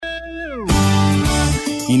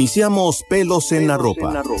Iniciamos Pelos en la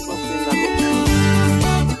Ropa.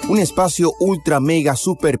 Un espacio ultra mega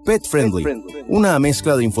super pet friendly. Una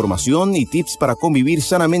mezcla de información y tips para convivir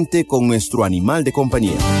sanamente con nuestro animal de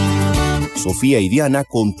compañía. Sofía y Diana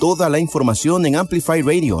con toda la información en Amplify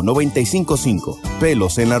Radio 95.5.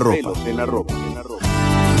 Pelos en la Ropa.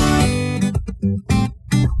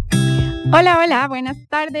 Hola, buenas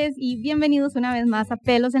tardes y bienvenidos una vez más a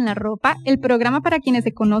Pelos en la Ropa, el programa para quienes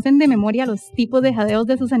se conocen de memoria los tipos de jadeos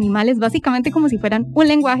de sus animales, básicamente como si fueran un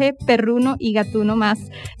lenguaje perruno y gatuno más.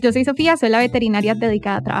 Yo soy Sofía, soy la veterinaria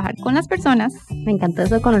dedicada a trabajar con las personas. Me encantó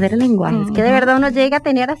eso de conocer el lenguaje, es que de verdad uno llega a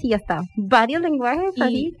tener así hasta varios lenguajes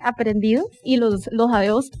así aprendidos. Y los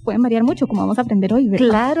jadeos pueden variar mucho, como vamos a aprender hoy, ¿verdad?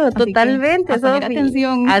 Claro, así totalmente. A poner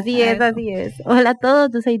atención. Así es. Hola a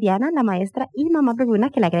todos, yo soy Diana, la maestra y mamá perruna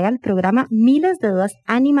que le agrega al programa miles de dudas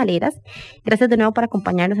animaleras. Gracias de nuevo por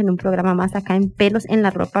acompañarnos en un programa más acá en Pelos en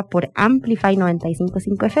la Ropa por Amplify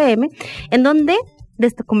 95.5 FM, en donde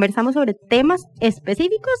conversamos sobre temas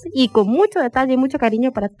específicos y con mucho detalle y mucho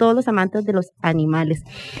cariño para todos los amantes de los animales.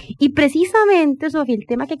 Y precisamente, Sofía, el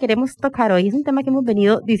tema que queremos tocar hoy es un tema que hemos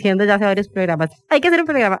venido diciendo ya hace varios programas. Hay que hacer un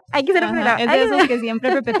programa. Es de esos que siempre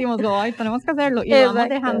repetimos, ay, tenemos que hacerlo y lo vamos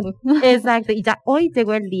dejando. Exacto, y ya hoy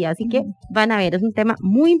llegó el día, así que van a ver, es un tema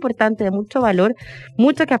muy importante, de mucho valor,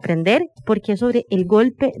 mucho que aprender, porque es sobre el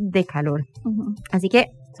golpe de calor. Así que,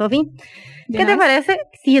 Sofía, ¿qué te parece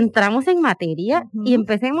si entramos en materia y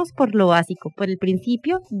empecemos por lo básico, por el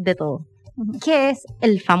principio de todo? ¿Qué es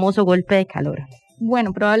el famoso golpe de calor?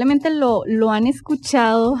 Bueno, probablemente lo han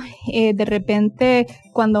escuchado de repente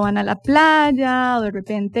cuando van a la playa o de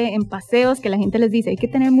repente en paseos que la gente les dice hay que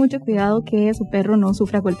tener mucho cuidado que su perro no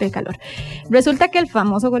sufra golpe de calor. Resulta que el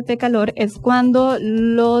famoso golpe de calor es cuando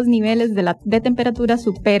los niveles de temperatura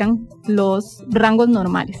superan los rangos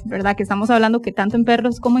normales, ¿verdad? Que estamos hablando que tanto en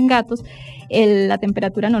perros como en gatos la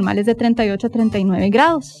temperatura normal es de 38 a 39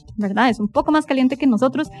 grados, ¿verdad? Es un poco más caliente que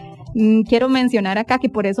nosotros. Quiero mencionar acá que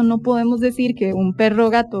por eso no podemos decir que un perro o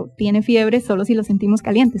gato tiene fiebre solo si lo sentimos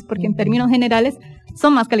calientes, porque en términos generales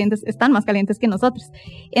están más calientes que nosotros.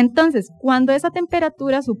 Entonces, cuando esa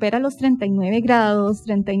temperatura supera los 39 grados,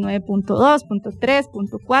 39.2, 0.3,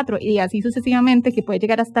 0.4 y así sucesivamente, que puede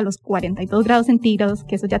llegar hasta los 42 grados centígrados,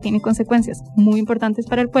 que eso ya tiene consecuencias muy importantes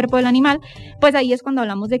para el cuerpo del animal, pues ahí es cuando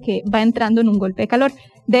hablamos de que va entrando en un golpe de calor.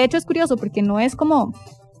 De hecho, es curioso porque no es como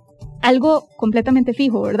algo completamente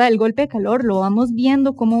fijo, ¿verdad? El golpe de calor lo vamos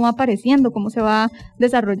viendo cómo va apareciendo, cómo se va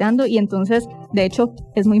desarrollando y entonces, de hecho,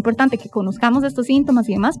 es muy importante que conozcamos estos síntomas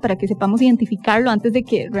y demás para que sepamos identificarlo antes de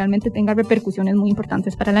que realmente tenga repercusiones muy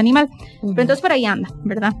importantes para el animal. Pero entonces por ahí anda,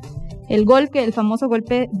 ¿verdad? El famoso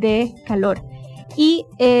golpe de calor. Y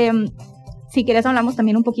si quieres hablamos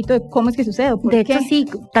también un poquito de cómo es que sucede. De hecho, sí,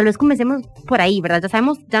 tal vez comencemos por ahí, ¿verdad?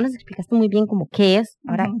 Ya nos explicaste muy bien cómo qué es.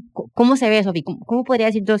 Ahora, ¿cómo se ve, Sofía? ¿Cómo podría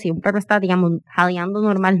decir yo si un perro está, digamos, jadeando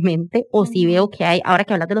normalmente o si veo que hay, ahora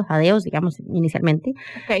que hablas de los jadeos, digamos, inicialmente,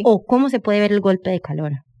 o cómo se puede ver el golpe de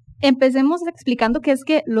calor? Empecemos explicando que es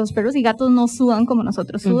que los perros y gatos no sudan como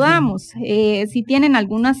nosotros sudamos. Sí tienen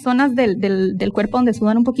algunas zonas del cuerpo donde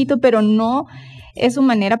sudan un poquito, pero no es su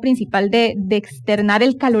manera principal de externar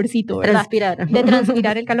el calorcito, ¿verdad? De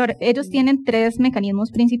transpirar el calor. Ellos tienen 3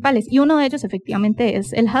 mecanismos principales y uno de ellos efectivamente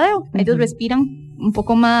es el jadeo. Ellos respiran un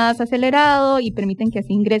poco más acelerado y permiten que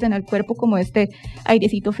así ingresen al cuerpo como este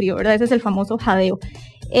airecito frío, ¿verdad? Ese es el famoso jadeo.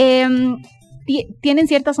 Tienen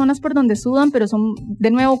ciertas zonas por donde sudan, pero son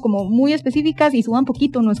de nuevo como muy específicas y sudan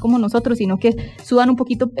poquito, no es como nosotros, sino que sudan un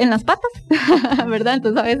poquito en las patas, ¿verdad?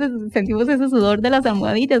 Entonces a veces sentimos ese sudor de las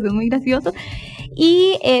almohadillas, es muy gracioso.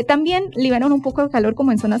 Y también liberan un poco de calor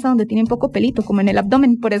como en zonas donde tienen poco pelito, como en el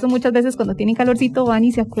abdomen, por eso muchas veces cuando tienen calorcito van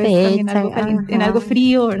y se acuestan en algo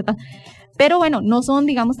frío, ¿verdad? Pero bueno, no son,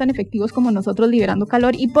 digamos, tan efectivos como nosotros liberando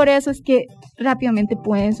calor y por eso es que rápidamente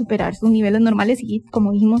pueden superar sus niveles normales y,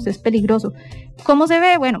 como dijimos, es peligroso. ¿Cómo se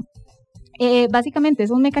ve? Bueno, básicamente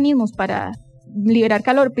esos mecanismos para liberar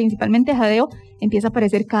calor, principalmente jadeo, empieza a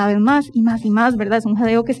aparecer cada vez más y más y más, ¿verdad? Es un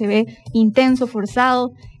jadeo que se ve intenso,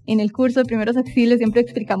 forzado. En el curso de primeros auxilios siempre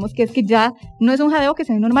explicamos que es que ya no es un jadeo que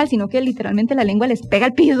se ve normal, sino que literalmente la lengua les pega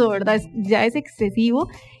al piso, ¿verdad? Ya es excesivo.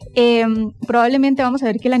 Probablemente vamos a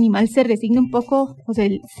ver que el animal se resigne un poco, o sea,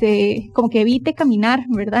 como que evite caminar,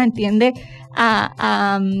 ¿verdad? Entiende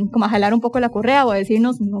como a jalar un poco la correa o a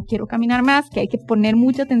decirnos no quiero caminar más, que hay que poner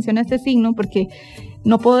mucha atención a este signo porque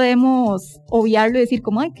no podemos obviarlo y decir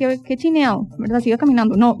como, ay, qué chineado, ¿verdad? Siga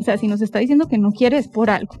caminando. No, o sea, si nos está diciendo que no quiere es por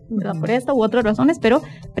algo, ¿verdad? Por esta u otras razones, pero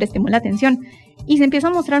prestemos la atención. Y se empieza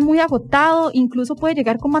a mostrar muy agotado, incluso puede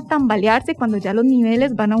llegar como a tambalearse cuando ya los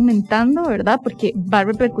niveles van aumentando, ¿verdad? Porque va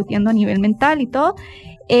repercutiendo a nivel mental y todo.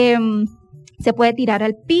 se puede tirar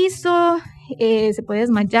al piso, se puede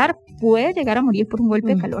desmayar, puede llegar a morir por un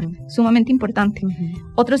golpe de calor, sumamente importante.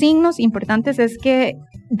 Otros signos importantes es que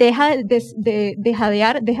deja de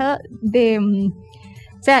jadear,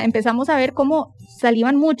 o sea, empezamos a ver cómo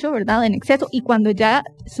salivan mucho, ¿verdad?, en exceso, y cuando ya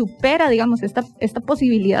supera, digamos, esta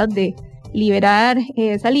posibilidad de liberar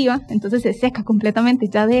saliva, entonces se seca completamente,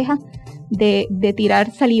 ya deja de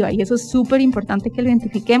tirar saliva, y eso es súper importante que lo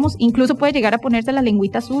identifiquemos. Incluso puede llegar a ponerse la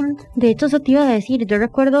lengüita azul. De hecho, eso te iba a decir, yo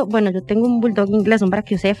recuerdo, bueno, yo tengo un bulldog inglés, un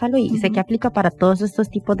braquiocéfalo, y sé que aplica para todos estos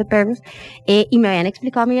tipos de perros, y me habían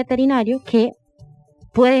explicado a mi veterinario que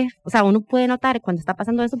uno puede notar cuando está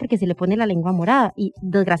pasando eso porque se le pone la lengua morada, y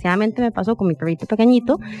desgraciadamente me pasó con mi perrito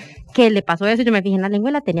pequeñito que le pasó eso, yo me fijé en la lengua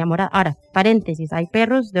y la tenía morada. Ahora, paréntesis, hay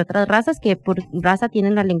perros de otras razas que por raza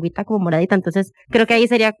tienen la lengüita como moradita, entonces creo que ahí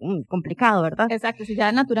sería complicado, ¿verdad? Exacto, si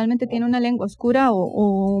ya naturalmente tiene una lengua oscura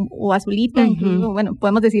o azulita, incluso, bueno,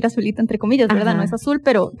 podemos decir azulita entre comillas, ¿verdad? No es azul,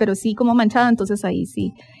 pero sí como manchada, entonces ahí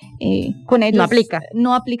sí, con ellos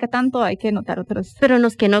no aplica tanto, hay que notar otros. Pero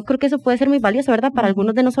los que no, creo que eso puede ser muy valioso, ¿verdad? Para algunos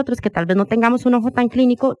de nosotros que tal vez no tengamos un ojo tan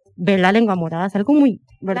clínico, ver la lengua morada es algo muy,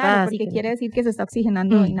 ¿verdad? Claro, porque quiere decir que se está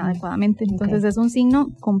oxigenando inadecuadamente. Entonces es un signo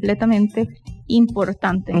completamente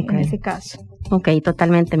importante en ese caso. Ok,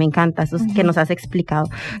 totalmente, me encanta eso que nos has explicado.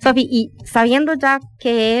 Sofi, y sabiendo ya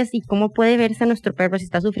qué es y cómo puede verse nuestro perro si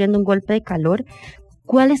está sufriendo un golpe de calor,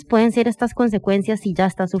 ¿cuáles pueden ser estas consecuencias si ya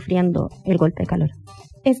está sufriendo el golpe de calor?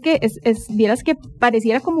 Es que vieras que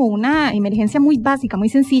pareciera como una emergencia muy básica, muy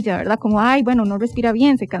sencilla, ¿verdad? Como, bueno, no respira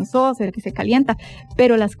bien, se cansó, se calienta,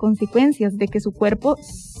 pero las consecuencias de que su cuerpo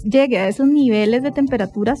llegue a esos niveles de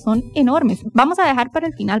temperatura son enormes. Vamos a dejar para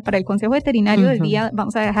el final, para el consejo veterinario del día,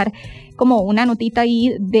 vamos a dejar como una notita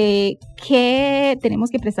ahí de que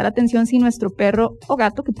tenemos que prestar atención si nuestro perro o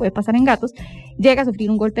gato, que puede pasar en gatos, llega a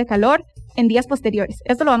sufrir un golpe de calor en días posteriores.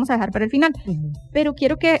 Esto lo vamos a dejar para el final. Pero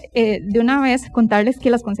quiero que de una vez contarles que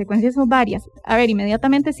las consecuencias son varias. A ver,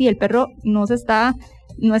 inmediatamente si el perro no está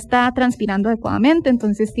transpirando adecuadamente,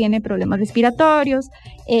 entonces tiene problemas respiratorios,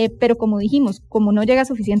 pero como dijimos, como no llega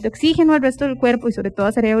suficiente oxígeno al resto del cuerpo y sobre todo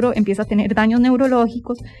al cerebro, empieza a tener daños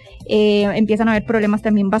neurológicos, empiezan a haber problemas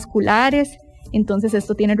también vasculares. Entonces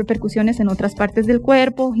esto tiene repercusiones en otras partes del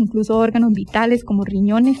cuerpo, incluso órganos vitales como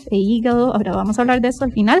riñones e hígado. Ahora vamos a hablar de esto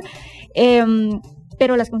al final.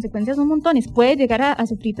 Pero las consecuencias son montones. Puede llegar a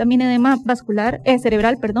sufrir también edema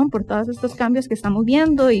cerebral, por todos estos cambios que estamos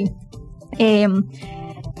viendo. Y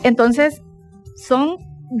entonces son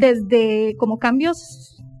desde como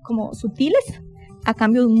cambios como sutiles a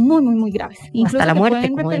cambios muy, muy, muy graves. Incluso hasta la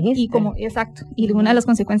muerte, como dijiste. Exacto. Y una de las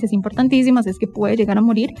consecuencias importantísimas es que puede llegar a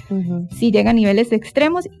morir si llega a niveles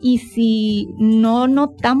extremos y si no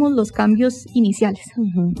notamos los cambios iniciales,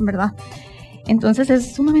 ¿verdad? Entonces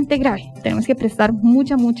es sumamente grave. Tenemos que prestar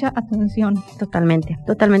mucha, mucha atención.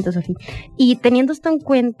 Totalmente, Sofía. Y teniendo esto en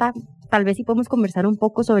cuenta, tal vez sí podemos conversar un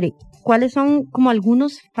poco sobre cuáles son como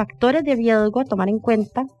algunos factores de riesgo a tomar en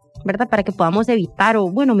cuenta, ¿verdad? Para que podamos evitar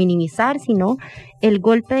o, minimizar, si no, el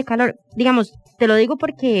golpe de calor. Digamos, te lo digo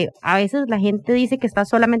porque a veces la gente dice que está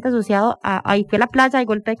solamente asociado ahí fue a la playa y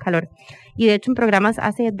golpe de calor. Y de hecho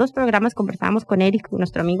hace 2 programas conversábamos con Eric,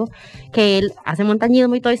 nuestro amigo, que él hace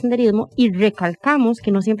montañismo y todo y senderismo, y recalcamos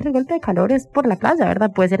que no siempre el golpe de calor es por la playa,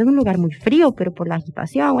 ¿verdad? Puede ser en un lugar muy frío, pero por la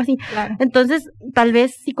agitación o así. Claro. Entonces, tal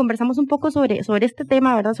vez si conversamos un poco sobre este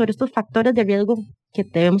tema, ¿verdad? Sobre estos factores de riesgo que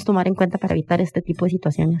debemos tomar en cuenta para evitar este tipo de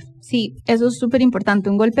situaciones. Sí, eso es súper importante.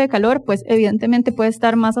 Un golpe de calor, pues evidentemente puede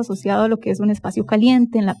estar más asociado a lo que es un espacio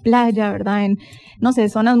caliente, en la playa, ¿verdad? En,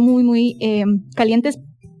 zonas muy, muy calientes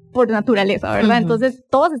por naturaleza, ¿verdad? Entonces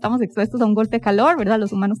todos estamos expuestos a un golpe de calor, ¿verdad?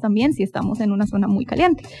 Los humanos también, si estamos en una zona muy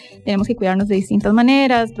caliente. Tenemos que cuidarnos de distintas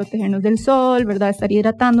maneras, protegernos del sol, ¿verdad? Estar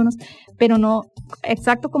hidratándonos, pero no,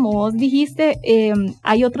 exacto como vos dijiste,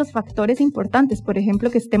 hay otros factores importantes, por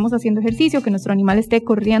ejemplo, que estemos haciendo ejercicio, que nuestro animal esté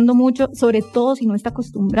corriendo mucho, sobre todo si no está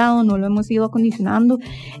acostumbrado, no lo hemos ido acondicionando.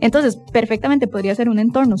 Entonces, perfectamente podría ser un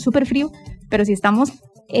entorno súper frío, pero si estamos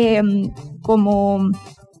como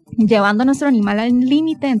llevando a nuestro animal al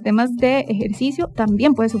límite en temas de ejercicio,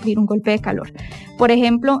 también puede sufrir un golpe de calor. Por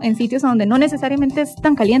ejemplo, en sitios donde no necesariamente es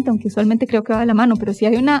tan caliente, aunque usualmente creo que va de la mano, pero si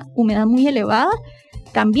hay una humedad muy elevada,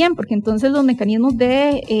 también, porque entonces los mecanismos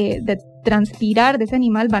de transpirar de ese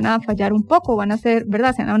animal van a fallar un poco, van a ser,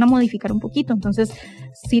 ¿verdad? Se van a modificar un poquito. Entonces,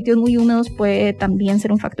 sitios muy húmedos puede también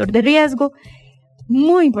ser un factor de riesgo.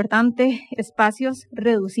 Muy importante, espacios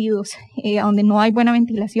reducidos, donde no hay buena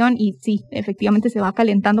ventilación y sí, efectivamente se va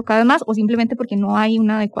calentando cada vez más o simplemente porque no hay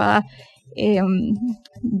una adecuada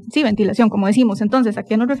ventilación, como decimos. Entonces, ¿a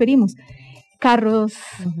qué nos referimos? carros,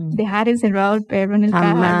 dejar encerrado al perro en el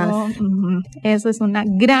carro, eso es una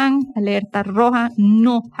gran alerta roja,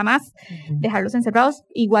 no, jamás dejarlos encerrados,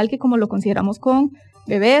 igual que como lo consideramos con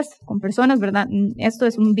bebés, con personas, ¿verdad? Esto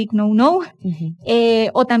es un big no.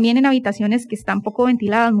 O también en habitaciones que están poco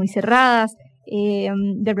ventiladas, muy cerradas,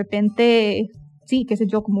 de repente, sí, qué sé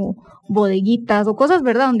yo, como bodeguitas o cosas,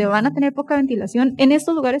 ¿verdad? Donde van a tener poca ventilación. En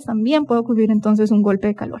estos lugares también puede ocurrir entonces un golpe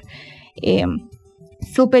de calor.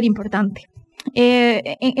 Súper importante.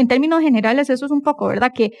 En términos generales, eso es un poco,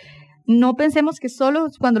 ¿verdad? Que no pensemos que solo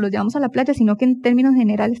cuando los llevamos a la playa, sino que en términos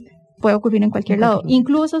generales puede ocurrir en cualquier lado.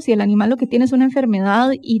 Incluso si el animal lo que tiene es una enfermedad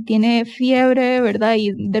y tiene fiebre, ¿verdad?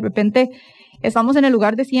 Y de repente estamos en el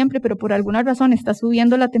lugar de siempre, pero por alguna razón está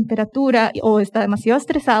subiendo la temperatura o está demasiado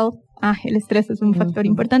estresado. El estrés es un factor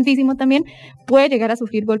importantísimo también. Puede llegar a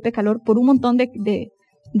sufrir golpe de calor por un montón de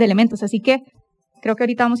elementos. Así que creo que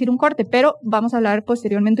ahorita vamos a ir a un corte, pero vamos a hablar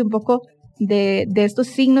posteriormente un poco de estos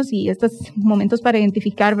signos y estos momentos para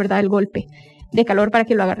identificar, ¿verdad?, el golpe de calor para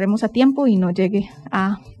que lo agarremos a tiempo y no llegue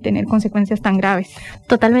a tener consecuencias tan graves.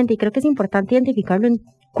 Totalmente, y creo que es importante identificarlo en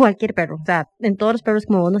cualquier perro, o sea, en todos los perros,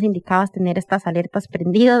 como vos nos indicabas, tener estas alertas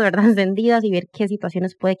prendidas, ¿verdad?, encendidas y ver qué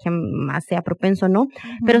situaciones puede que más sea propenso o no.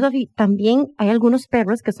 Pero, Sofía, también hay algunos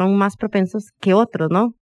perros que son más propensos que otros,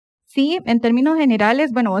 ¿no? Sí, en términos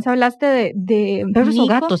generales, bueno, vos hablaste de perros o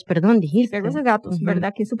gatos, perdón, dijiste. Perros o gatos,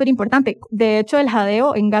 ¿verdad? Que es súper importante. De hecho, el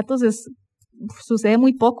jadeo en gatos sucede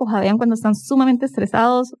muy poco, jadean cuando están sumamente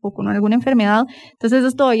estresados o con alguna enfermedad, entonces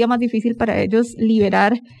es todavía más difícil para ellos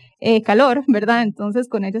liberar calor, ¿verdad? Entonces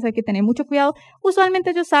con ellos hay que tener mucho cuidado.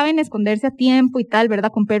 Usualmente ellos saben esconderse a tiempo y tal,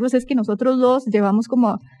 ¿verdad? Con perros es que nosotros los llevamos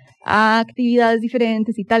como a actividades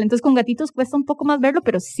diferentes y tal, entonces con gatitos cuesta un poco más verlo,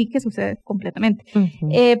 pero sí que sucede completamente.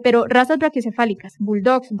 Pero razas braquiocefálicas,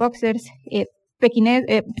 bulldogs, boxers,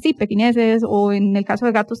 pequineses, o en el caso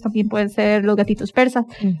de gatos también pueden ser los gatitos persas.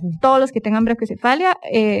 Todos los que tengan braquiocefalia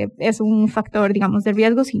es un factor, digamos, de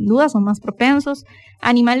riesgo, sin duda, son más propensos.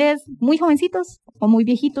 Animales muy jovencitos o muy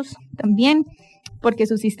viejitos también, porque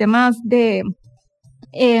sus sistemas de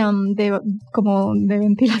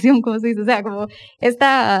ventilación, ¿cómo se dice? O sea, como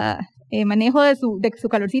manejo de su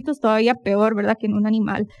calorcito es todavía peor, ¿verdad?, que en un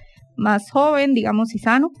animal más joven, digamos, y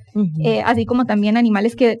sano, así como también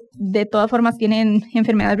animales que de todas formas tienen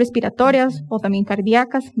enfermedades respiratorias o también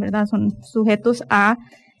cardíacas, ¿verdad? Son sujetos a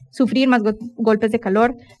sufrir más golpes de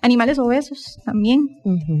calor. Animales obesos también,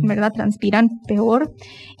 ¿verdad? Transpiran peor.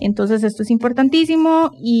 Entonces esto es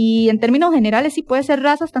importantísimo, y en términos generales sí puede ser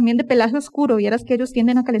razas también de pelaje oscuro. Vieras que ellos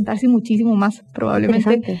tienden a calentarse muchísimo más.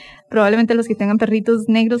 Probablemente los que tengan perritos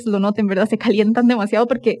negros lo noten, ¿verdad? Se calientan demasiado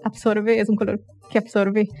porque es un color que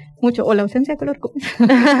absorbe mucho, o la ausencia de color.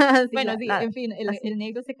 Bueno, sí, en fin, el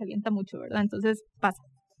negro se calienta mucho, ¿verdad? Entonces pasa.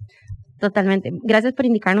 Totalmente. Gracias por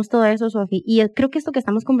indicarnos todo eso, Sofía. Y creo que esto que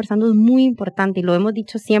estamos conversando es muy importante y lo hemos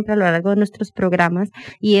dicho siempre a lo largo de nuestros programas,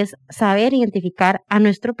 y es saber identificar a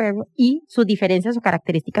nuestro perro y sus diferencias o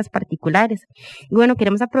características particulares. Y bueno,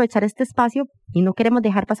 queremos aprovechar este espacio y no queremos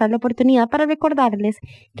dejar pasar la oportunidad para recordarles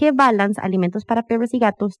que Balance Alimentos para Perros y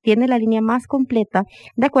Gatos tiene la línea más completa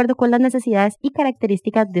de acuerdo con las necesidades y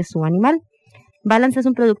características de su animal. Balance es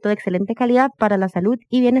un producto de excelente calidad para la salud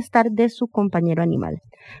y bienestar de su compañero animal.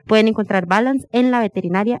 Pueden encontrar Balance en la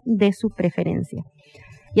veterinaria de su preferencia.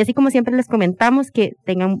 Y así como siempre les comentamos, que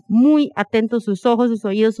tengan muy atentos sus ojos, sus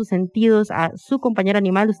oídos, sus sentidos a su compañero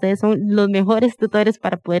animal. Ustedes son los mejores tutores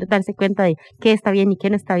para poder darse cuenta de qué está bien y qué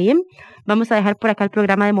no está bien. Vamos a dejar por acá el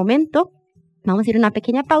programa de momento. Vamos a ir a una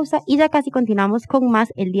pequeña pausa y ya casi continuamos con más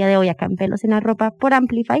el día de hoy acá en Pelos en la Ropa por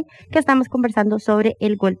Amplify, que estamos conversando sobre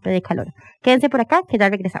el golpe de calor. Quédense por acá, que ya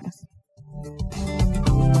regresamos.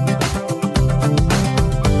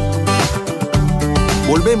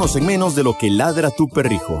 Volvemos en menos de lo que ladra tu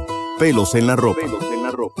perrijo. Pelos en la Ropa.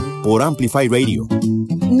 Por Amplify Radio.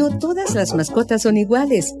 No todas las mascotas son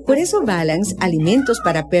iguales. Por eso Balance, alimentos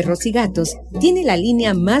para perros y gatos, tiene la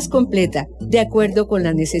línea más completa, de acuerdo con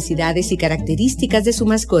las necesidades y características de su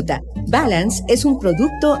mascota. Balance es un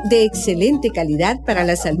producto de excelente calidad para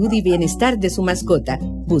la salud y bienestar de su mascota.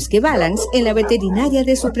 Busque Balance en la veterinaria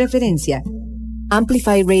de su preferencia.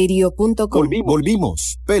 Amplifyradio.com.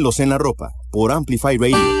 Volvimos. Pelos en la Ropa. Por Amplify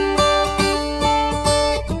Radio.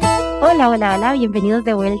 Hola, bienvenidos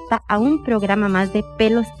de vuelta a un programa más de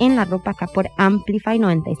Pelos en la Ropa acá por Amplify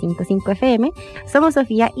 95.5 FM. Somos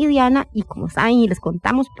Sofía y Diana, y como saben y les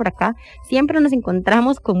contamos por acá, siempre nos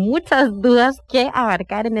encontramos con muchas dudas que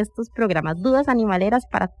abarcar en estos programas, dudas animaleras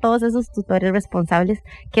para todos esos tutores responsables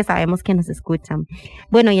que sabemos que nos escuchan.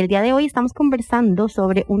 Bueno, y el día de hoy estamos conversando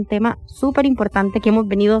sobre un tema súper importante que hemos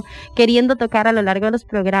venido queriendo tocar a lo largo de los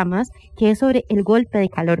programas, que es sobre el golpe de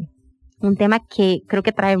calor. un tema que creo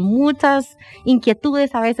que trae muchas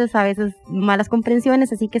inquietudes, a veces malas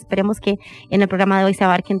comprensiones, así que esperemos que en el programa de hoy se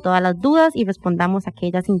abarquen todas las dudas y respondamos a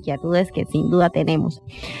aquellas inquietudes que sin duda tenemos.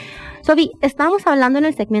 Sofi, estábamos hablando en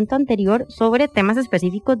el segmento anterior sobre temas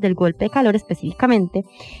específicos del golpe de calor específicamente,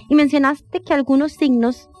 y mencionaste que algunos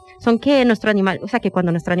signos son que nuestro animal, o sea, que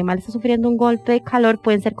cuando nuestro animal está sufriendo un golpe de calor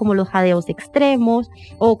pueden ser como los jadeos extremos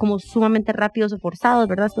o como sumamente rápidos o forzados,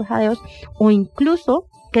 ¿verdad? Estos jadeos, o incluso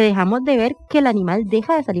que dejamos de ver que el animal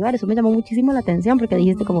deja de salivar. Eso me llamó muchísimo la atención porque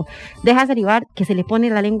dijiste como deja de salivar, que se le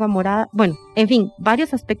pone la lengua morada, bueno, en fin,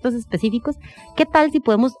 varios aspectos específicos. ¿Qué tal si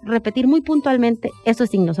podemos repetir muy puntualmente estos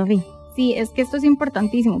signos, Sofía? Sí, es que esto es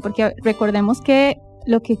importantísimo porque recordemos que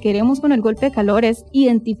lo que queremos con el golpe de calor es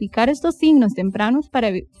identificar estos signos tempranos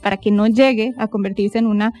para que no llegue a convertirse en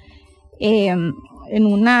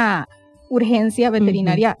una urgencia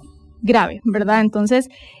veterinaria grave, ¿verdad? Entonces,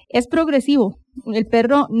 es progresivo. El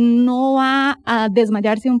perro no va a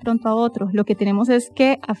desmayarse de un pronto a otro. Lo que tenemos es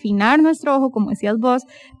que afinar nuestro ojo, como decías vos,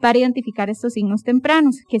 para identificar estos signos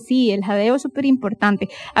tempranos. Que sí, el jadeo es súper importante.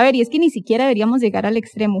 A ver, y es que ni siquiera deberíamos llegar al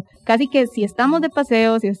extremo. Casi que si estamos de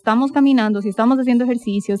paseo, si estamos caminando, si estamos haciendo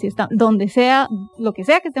ejercicio, donde sea, lo que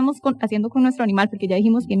sea que estemos haciendo con nuestro animal, porque ya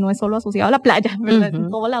dijimos que no es solo asociado a la playa, ¿verdad? Es en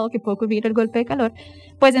todo lado que puede ocurrir el golpe de calor.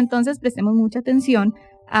 Pues entonces prestemos mucha atención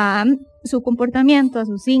a su comportamiento, a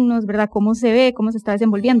sus signos, ¿verdad? Cómo se ve, cómo se está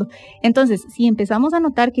desenvolviendo. Entonces, si empezamos a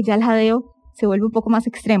notar que ya el jadeo se vuelve un poco más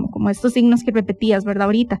extremo, como estos signos que repetías, ¿verdad?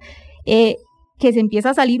 Ahorita, que se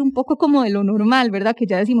empieza a salir un poco como de lo normal, ¿verdad? Que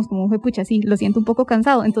ya decimos como, pucha, sí, lo siento un poco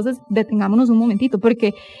cansado. Entonces, detengámonos un momentito,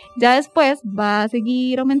 porque ya después va a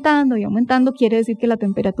seguir aumentando y aumentando, quiere decir que la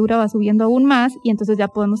temperatura va subiendo aún más y entonces ya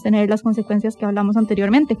podemos tener las consecuencias que hablamos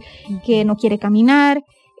anteriormente, que no quiere caminar,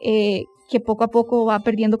 que poco a poco va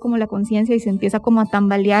perdiendo como la conciencia y se empieza como a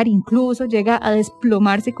tambalear, incluso llega a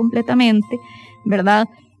desplomarse completamente, ¿verdad?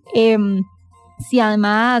 Si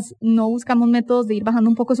además no buscamos métodos de ir bajando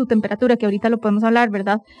un poco su temperatura, que ahorita lo podemos hablar,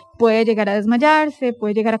 ¿verdad? Puede llegar a desmayarse,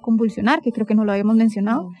 puede llegar a convulsionar, que creo que no lo habíamos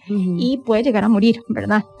mencionado, y puede llegar a morir,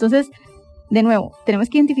 ¿verdad? Entonces, de nuevo, tenemos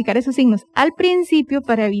que identificar esos signos al principio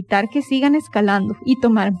para evitar que sigan escalando y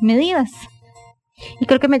tomar medidas. Y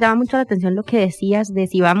creo que me llama mucho la atención lo que decías de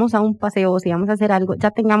si vamos a un paseo o si vamos a hacer algo,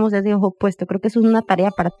 ya tengamos ese ojo puesto. Creo que eso es una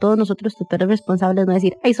tarea para todos nosotros tutores responsables, no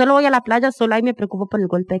decir, ay, solo voy a la playa, solo ahí me preocupo por el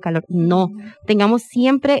golpe de calor. No, tengamos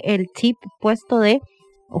siempre el chip puesto de,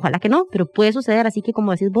 ojalá que no, pero puede suceder, así que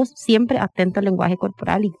como decís vos, siempre atento al lenguaje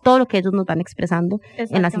corporal y todo lo que ellos nos van expresando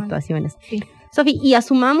en las situaciones. Sí. Sofía, y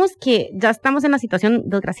asumamos que ya estamos en la situación,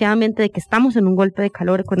 desgraciadamente, de que estamos en un golpe de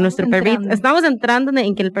calor con nuestro perrito. Estamos entrando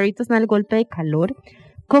en que el perrito está en el golpe de calor.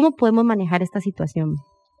 ¿Cómo podemos manejar esta situación?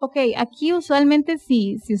 Ok, aquí usualmente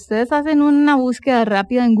si ustedes hacen una búsqueda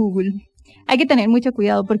rápida en Google, hay que tener mucho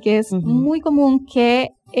cuidado porque es muy común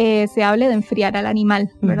que se hable de enfriar al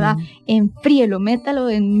animal, ¿verdad? Enfríelo, métalo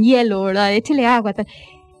en hielo, ¿verdad? Échele agua, tal.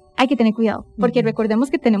 Hay que tener cuidado, porque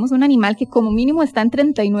recordemos que tenemos un animal que como mínimo está en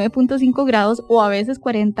 39.5 grados o a veces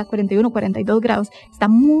 40, 41, 42 grados. Está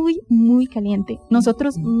muy, muy caliente.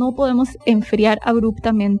 Nosotros no podemos enfriar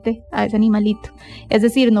abruptamente a ese animalito. Es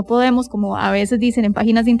decir, no podemos, como a veces dicen en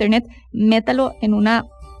páginas de internet, métalo en una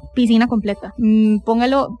piscina completa.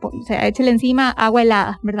 Póngalo, o sea, échele encima agua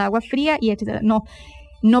helada, ¿verdad? Agua fría y échele.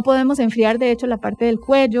 No podemos enfriar, de hecho, la parte del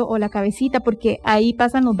cuello o la cabecita porque ahí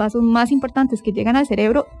pasan los vasos más importantes que llegan al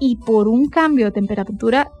cerebro y por un cambio de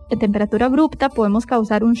temperatura abrupta podemos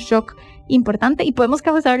causar un shock importante y podemos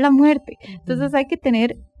causar la muerte. Entonces hay que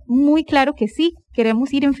tener muy claro que sí,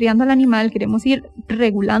 queremos ir enfriando al animal, queremos ir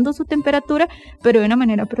regulando su temperatura, pero de una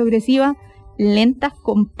manera progresiva, lenta,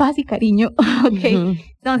 con paz y cariño, ¿ok?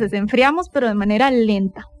 Entonces, enfriamos, pero de manera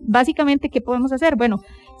lenta. Básicamente, ¿qué podemos hacer? Bueno,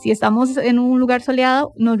 si estamos en un lugar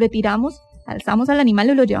soleado, nos retiramos, alzamos al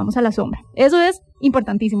animal y lo llevamos a la sombra. Eso es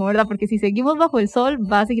importantísimo, ¿verdad? Porque si seguimos bajo el sol,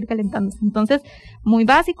 va a seguir calentándose. Entonces, muy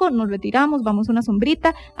básico, nos retiramos, vamos a una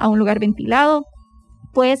sombrita, a un lugar ventilado.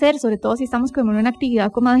 Puede ser, sobre todo si estamos como en una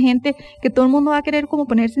actividad con más gente, que todo el mundo va a querer como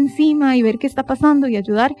ponerse encima y ver qué está pasando y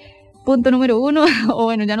ayudar. Punto número 1, o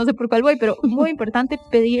bueno, ya no sé por cuál voy, pero muy importante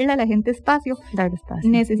pedirle a la gente espacio. Dar espacio.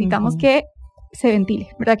 Necesitamos que se ventile,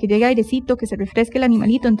 ¿verdad? Que llegue airecito, que se refresque el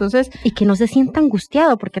animalito, entonces... Y que no se sienta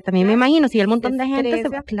angustiado, porque también me imagino, si hay un montón de gente...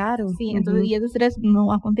 Claro. Sí, entonces y ese estrés no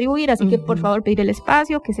va a contribuir, así que por favor pedir el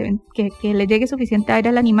espacio, que le llegue suficiente aire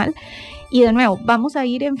al animal. Y de nuevo, vamos a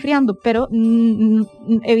ir enfriando, pero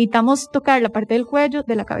evitamos tocar la parte del cuello,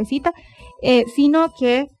 de la cabecita, sino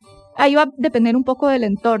que ahí va a depender un poco del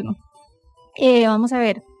entorno. Vamos a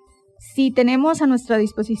ver, Si tenemos a nuestra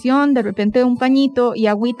disposición de repente un pañito y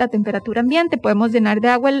agüita a temperatura ambiente, podemos llenar de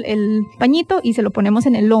agua el pañito y se lo ponemos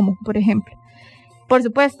en el lomo, por ejemplo. Por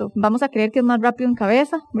supuesto, vamos a creer que es más rápido en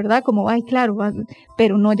cabeza, ¿verdad? Como, ay, claro,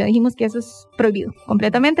 pero no, ya dijimos que eso es prohibido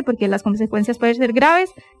completamente porque las consecuencias pueden ser graves.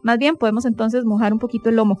 Más bien podemos entonces mojar un poquito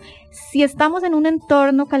el lomo. Si estamos en un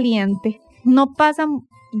entorno caliente, no pasa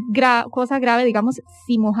cosa grave, digamos,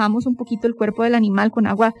 si mojamos un poquito el cuerpo del animal con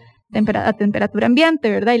agua a temperatura ambiente,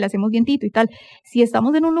 ¿verdad? Y le hacemos vientito y tal. Si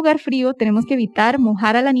estamos en un lugar frío, tenemos que evitar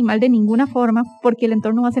mojar al animal de ninguna forma porque el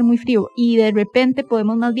entorno va a ser muy frío y de repente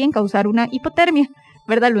podemos más bien causar una hipotermia,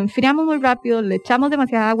 ¿verdad? Lo enfriamos muy rápido, le echamos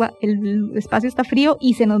demasiada agua, el espacio está frío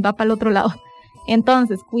y se nos va para el otro lado.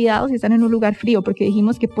 Entonces, cuidado si están en un lugar frío porque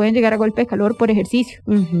dijimos que pueden llegar a golpe de calor por ejercicio.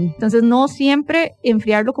 Entonces, no siempre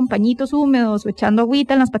enfriarlo con pañitos húmedos o echando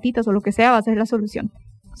agüita en las patitas o lo que sea va a ser la solución.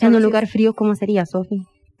 En un lugar frío, ¿cómo sería, Sofi?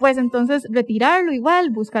 Pues entonces retirarlo igual,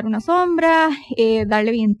 buscar una sombra, darle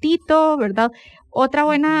vientito, ¿verdad? Otra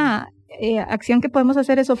buena acción que podemos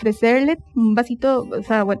hacer es ofrecerle un vasito, o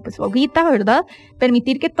sea, bueno, pues agüita, ¿verdad?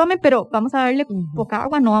 Permitir que tome, pero vamos a darle poca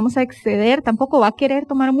agua, no vamos a exceder, tampoco va a querer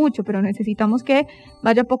tomar mucho, pero necesitamos que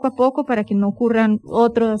vaya poco a poco para que no ocurran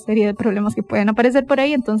otra serie de problemas que pueden aparecer por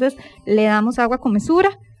ahí. Entonces le damos agua con mesura,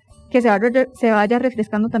 que se vaya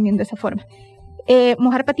refrescando también de esa forma.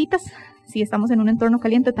 Mojar patitas. Si estamos en un entorno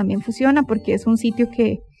caliente también funciona porque es un sitio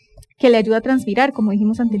que le ayuda a transpirar, como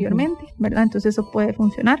dijimos anteriormente, ¿verdad? Entonces eso puede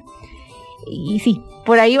funcionar. Y sí,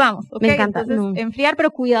 por ahí vamos. ¿Okay? Me encanta. Entonces, enfriar,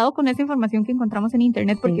 pero cuidado con esa información que encontramos en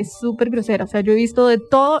internet porque es súper grosera. O sea, yo he visto de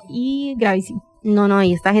todo y gravísimo. No,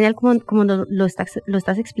 y está genial como lo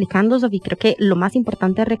estás explicando, Sofi. Creo que lo más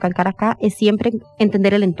importante de recalcar acá es siempre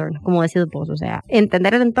entender el entorno, como decís vos, o sea,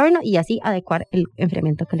 entender el entorno y así adecuar el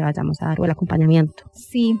enfriamiento que le vayamos a dar o el acompañamiento.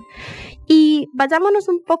 Sí. Y vayámonos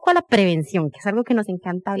un poco a la prevención, que es algo que nos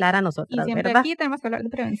encanta hablar a nosotras, y siempre ¿verdad? Aquí tenemos que hablar de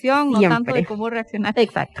prevención, siempre. No tanto de cómo reaccionar.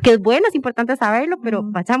 Exacto, que es bueno, es importante saberlo, pero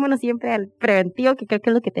vayámonos siempre al preventivo, que creo que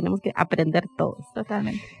es lo que tenemos que aprender todos.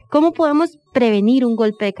 Totalmente. ¿Cómo podemos prevenir un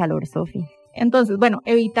golpe de calor, Sofi? Entonces, bueno,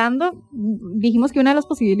 evitando, dijimos que una de las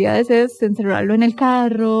posibilidades es encerrarlo en el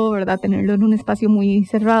carro, ¿verdad? Tenerlo en un espacio muy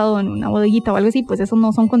cerrado, en una bodeguita o algo así, pues eso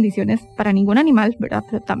no son condiciones para ningún animal, ¿verdad?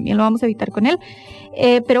 Pero también lo vamos a evitar con él.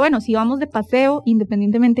 Pero bueno, si vamos de paseo,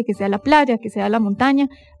 independientemente que sea la playa, que sea la montaña,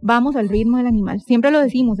 vamos al ritmo del animal. Siempre lo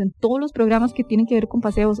decimos en todos los programas que tienen que ver con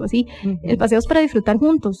paseos o así. El paseo es para disfrutar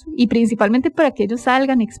juntos y principalmente para que ellos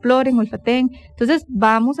salgan, exploren, olfateen. Entonces,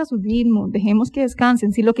 vamos a su ritmo, dejemos que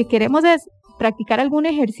descansen. Si lo que queremos es practicar algún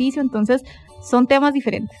ejercicio, entonces son temas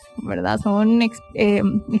diferentes, ¿verdad? Son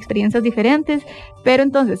experiencias diferentes, pero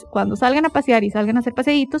entonces cuando salgan a pasear y salgan a hacer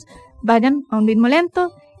paseitos, vayan a un ritmo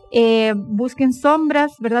lento, busquen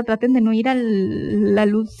sombras, ¿verdad? Traten de no ir a la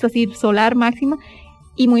luz así solar máxima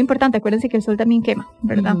y muy importante, acuérdense que el sol también quema,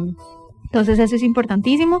 ¿verdad? Entonces eso es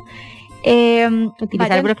importantísimo.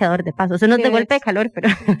 Utilizar el bloqueador de paso. Eso no es de golpe de calor, pero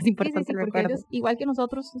es importante. Sí, porque ellos, igual que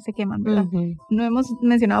nosotros, se queman, ¿verdad? No hemos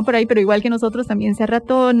mencionado por ahí, pero igual que nosotros también se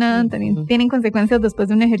arratonan, también tienen consecuencias después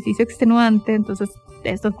de un ejercicio extenuante, entonces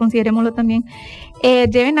esto considerémoslo también.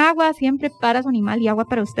 Lleven agua siempre para su animal y agua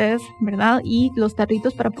para ustedes, ¿verdad? Y los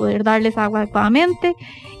tarritos para poder darles agua adecuadamente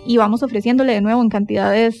y vamos ofreciéndole de nuevo en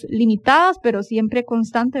cantidades limitadas, pero siempre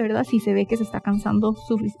constante, ¿verdad? Si se ve que se está cansando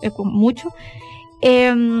mucho.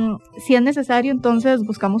 Si es necesario, entonces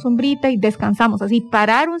buscamos sombrita y descansamos, así,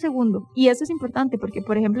 parar un segundo. Y eso es importante porque,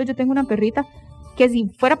 por ejemplo, yo tengo una perrita que si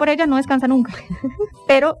fuera por ella no descansa nunca,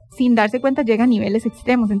 pero sin darse cuenta llega a niveles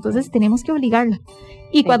extremos, entonces tenemos que obligarla.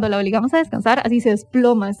 Y cuando la obligamos a descansar, así se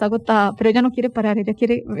desploma, está agotada, pero ella no quiere parar, ella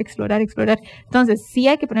quiere explorar. Entonces sí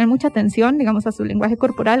hay que poner mucha atención, digamos, a su lenguaje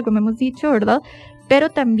corporal, como hemos dicho, ¿verdad?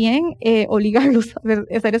 Pero también obligarlos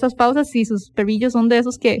a hacer esas pausas si sus perrillos son de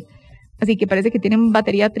esos que así que parece que tienen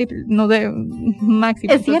batería triple, no de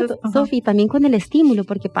máximo. Es cierto, Sofi, también con el estímulo,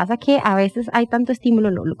 porque pasa que a veces hay tanto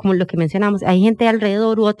estímulo, como lo que mencionamos, hay gente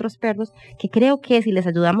alrededor u otros perros que creo que si les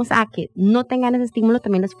ayudamos a que no tengan ese estímulo,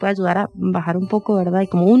 también les puede ayudar a bajar un poco, ¿verdad? Y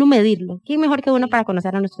como uno medirlo. ¿Quién mejor que uno para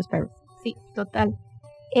conocer a nuestros perros? Sí, total.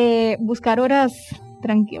 Buscar horas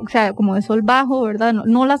tranquilas, o sea, como de sol bajo, ¿verdad?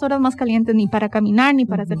 No las horas más calientes, ni para caminar, ni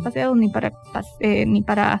para hacer paseos, ni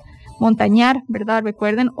para montañar, ¿verdad?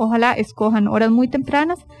 Recuerden, ojalá escojan horas muy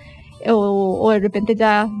tempranas o de repente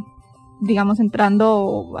ya, digamos,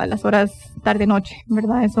 entrando a las horas tarde-noche,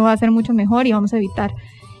 ¿verdad? Eso va a ser mucho mejor y vamos a evitar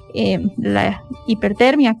la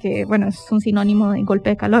hipertermia, que, bueno, es un sinónimo de golpe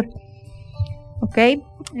de calor. ¿Ok?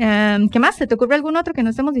 ¿Qué más? ¿Se te ocurre algún otro que no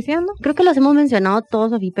estemos diciendo? Creo que los hemos mencionado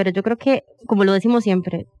todos, Sofía, pero yo creo que, como lo decimos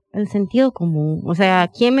siempre, el sentido común. O sea,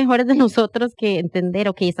 ¿quién mejor es de nosotros que entender,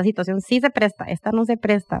 ok, esta situación sí se presta, esta no se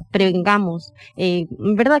presta, prevengamos?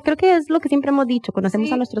 ¿Verdad? Creo que es lo que siempre hemos dicho,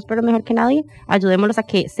 conocemos a nuestros perros mejor que nadie, ayudémoslos a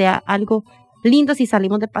que sea algo lindo si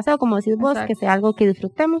salimos de paseo, como decís vos, que sea algo que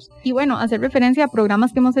disfrutemos. Y bueno, hacer referencia a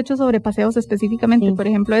programas que hemos hecho sobre paseos específicamente, por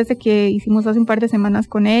ejemplo, ese que hicimos hace un par de semanas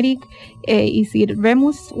con Eric y Sir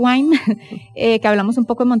Remus Wine, que hablamos un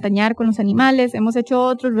poco de montañar con los animales. Hemos hecho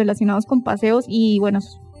otros relacionados con paseos y bueno,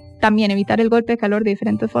 también evitar el golpe de calor de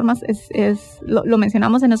diferentes formas, lo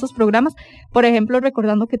mencionamos en esos programas, por ejemplo,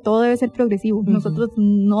 recordando que todo debe ser progresivo. Nosotros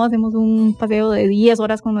no hacemos un paseo de 10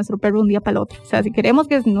 horas con nuestro perro un día para el otro. O sea, si queremos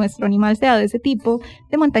que nuestro animal sea de ese tipo,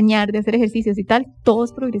 de montañar, de hacer ejercicios y tal, todo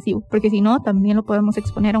es progresivo, porque si no, también lo podemos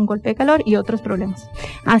exponer a un golpe de calor y otros problemas.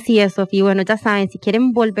 Así es, Sofía. Bueno, ya saben, si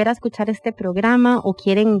quieren volver a escuchar este programa o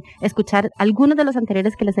quieren escuchar algunos de los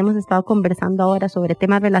anteriores que les hemos estado conversando ahora sobre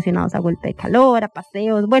temas relacionados a golpe de calor, a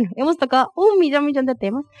paseos, bueno, hemos tocado un millón de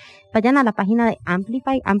temas. Vayan a la página de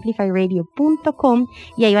Amplify, amplifyradio.com,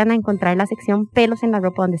 y ahí van a encontrar la sección Pelos en la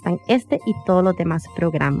Ropa, donde están este y todos los demás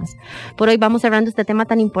programas. Por hoy vamos cerrando este tema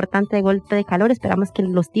tan importante de golpe de calor. Esperamos que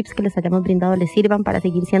los tips que les hayamos brindado les sirvan para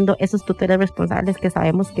seguir siendo esos tutores responsables que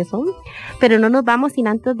sabemos que son. Pero no nos vamos sin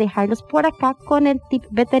antes dejarlos por acá con el tip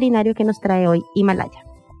veterinario que nos trae hoy Himalaya.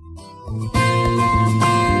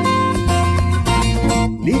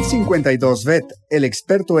 Liv 52 Vet, el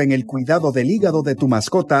experto en el cuidado del hígado de tu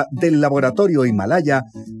mascota del laboratorio Himalaya,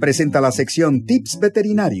 presenta la sección Tips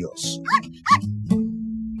Veterinarios.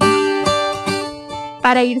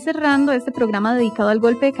 Para ir cerrando este programa dedicado al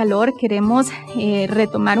golpe de calor, queremos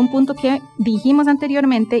retomar un punto que dijimos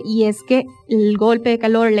anteriormente, y es que el golpe de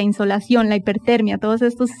calor, la insolación, la hipertermia, todos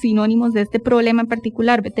estos sinónimos de este problema en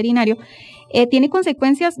particular veterinario, tiene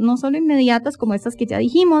consecuencias no solo inmediatas como estas que ya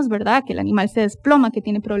dijimos, ¿verdad? Que el animal se desploma, que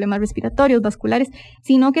tiene problemas respiratorios, vasculares,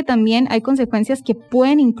 sino que también hay consecuencias que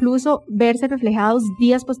pueden incluso verse reflejados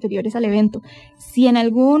días posteriores al evento. Si en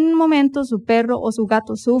algún momento su perro o su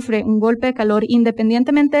gato sufre un golpe de calor,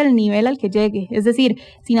 independientemente del nivel al que llegue, es decir,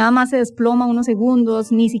 si nada más se desploma unos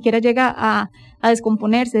segundos, ni siquiera llega a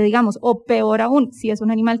descomponerse, digamos, o peor aún, si es un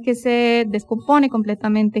animal que se descompone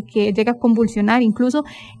completamente, que llega a convulsionar, incluso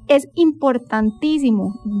es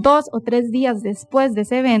importantísimo 2 o 3 días después de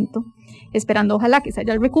ese evento, esperando ojalá que se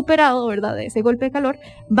haya recuperado, ¿verdad?, de ese golpe de calor,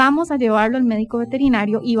 vamos a llevarlo al médico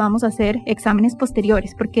veterinario y vamos a hacer exámenes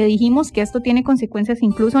posteriores, porque dijimos que esto tiene consecuencias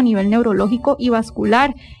incluso a nivel neurológico y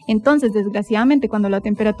vascular. Entonces, desgraciadamente, cuando la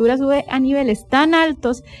temperatura sube a niveles tan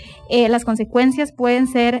altos, las consecuencias pueden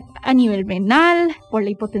ser a nivel renal, por la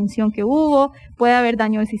hipotensión que hubo, puede haber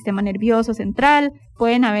daño del sistema nervioso central,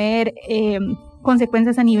 pueden haber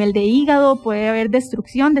consecuencias a nivel de hígado, puede haber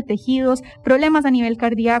destrucción de tejidos, problemas a nivel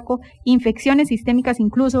cardíaco, infecciones sistémicas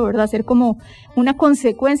incluso, ¿verdad? Ser como una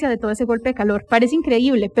consecuencia de todo ese golpe de calor. Parece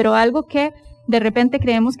increíble, pero algo que de repente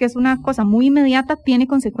creemos que es una cosa muy inmediata tiene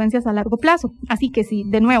consecuencias a largo plazo. Así que si,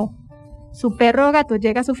 de nuevo, su perro o gato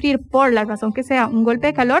llega a sufrir por la razón que sea un golpe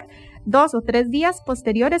de calor, 2 o 3 días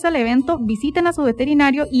posteriores al evento, visiten a su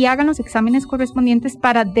veterinario y hagan los exámenes correspondientes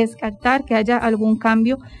para descartar que haya algún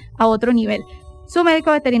cambio a otro nivel. Su médico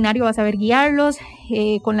veterinario va a saber guiarlos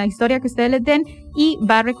con la historia que ustedes les den y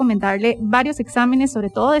va a recomendarle varios exámenes, sobre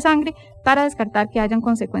todo de sangre, para descartar que hayan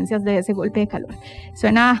consecuencias de ese golpe de calor.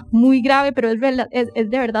 Suena muy grave, pero es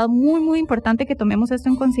de verdad muy importante que tomemos esto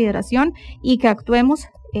en consideración y que actuemos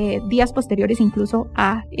días posteriores incluso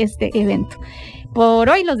a este evento. Por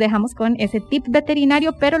hoy los dejamos con ese tip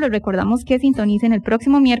veterinario, pero les recordamos que sintonicen el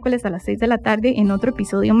próximo miércoles a las 6 de la tarde en otro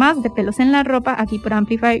episodio más de Pelos en la Ropa aquí por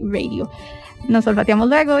Amplify Radio. Nos olfateamos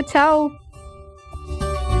luego, chao.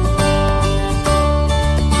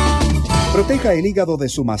 Proteja el hígado de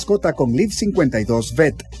su mascota con Liv 52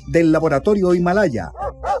 Vet del laboratorio Himalaya.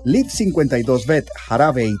 Liv 52 Vet,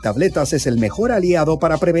 jarabe y tabletas es el mejor aliado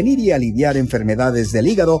para prevenir y aliviar enfermedades del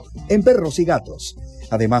hígado en perros y gatos.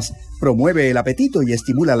 Además, promueve el apetito y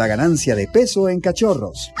estimula la ganancia de peso en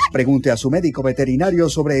cachorros. Pregunte a su médico veterinario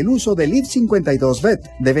sobre el uso de Liv 52 Vet,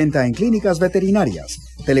 de venta en clínicas veterinarias.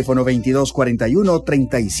 Teléfono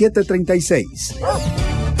 2241-3736.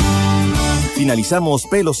 Finalizamos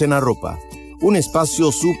Pelos en la Ropa, un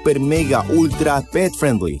espacio super mega ultra pet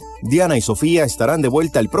friendly. Diana y Sofía estarán de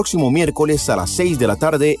vuelta el próximo miércoles a las 6 de la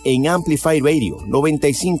tarde en Amplify Radio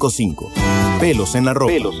 95.5. Pelos en la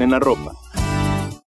Ropa. Pelos en la Ropa.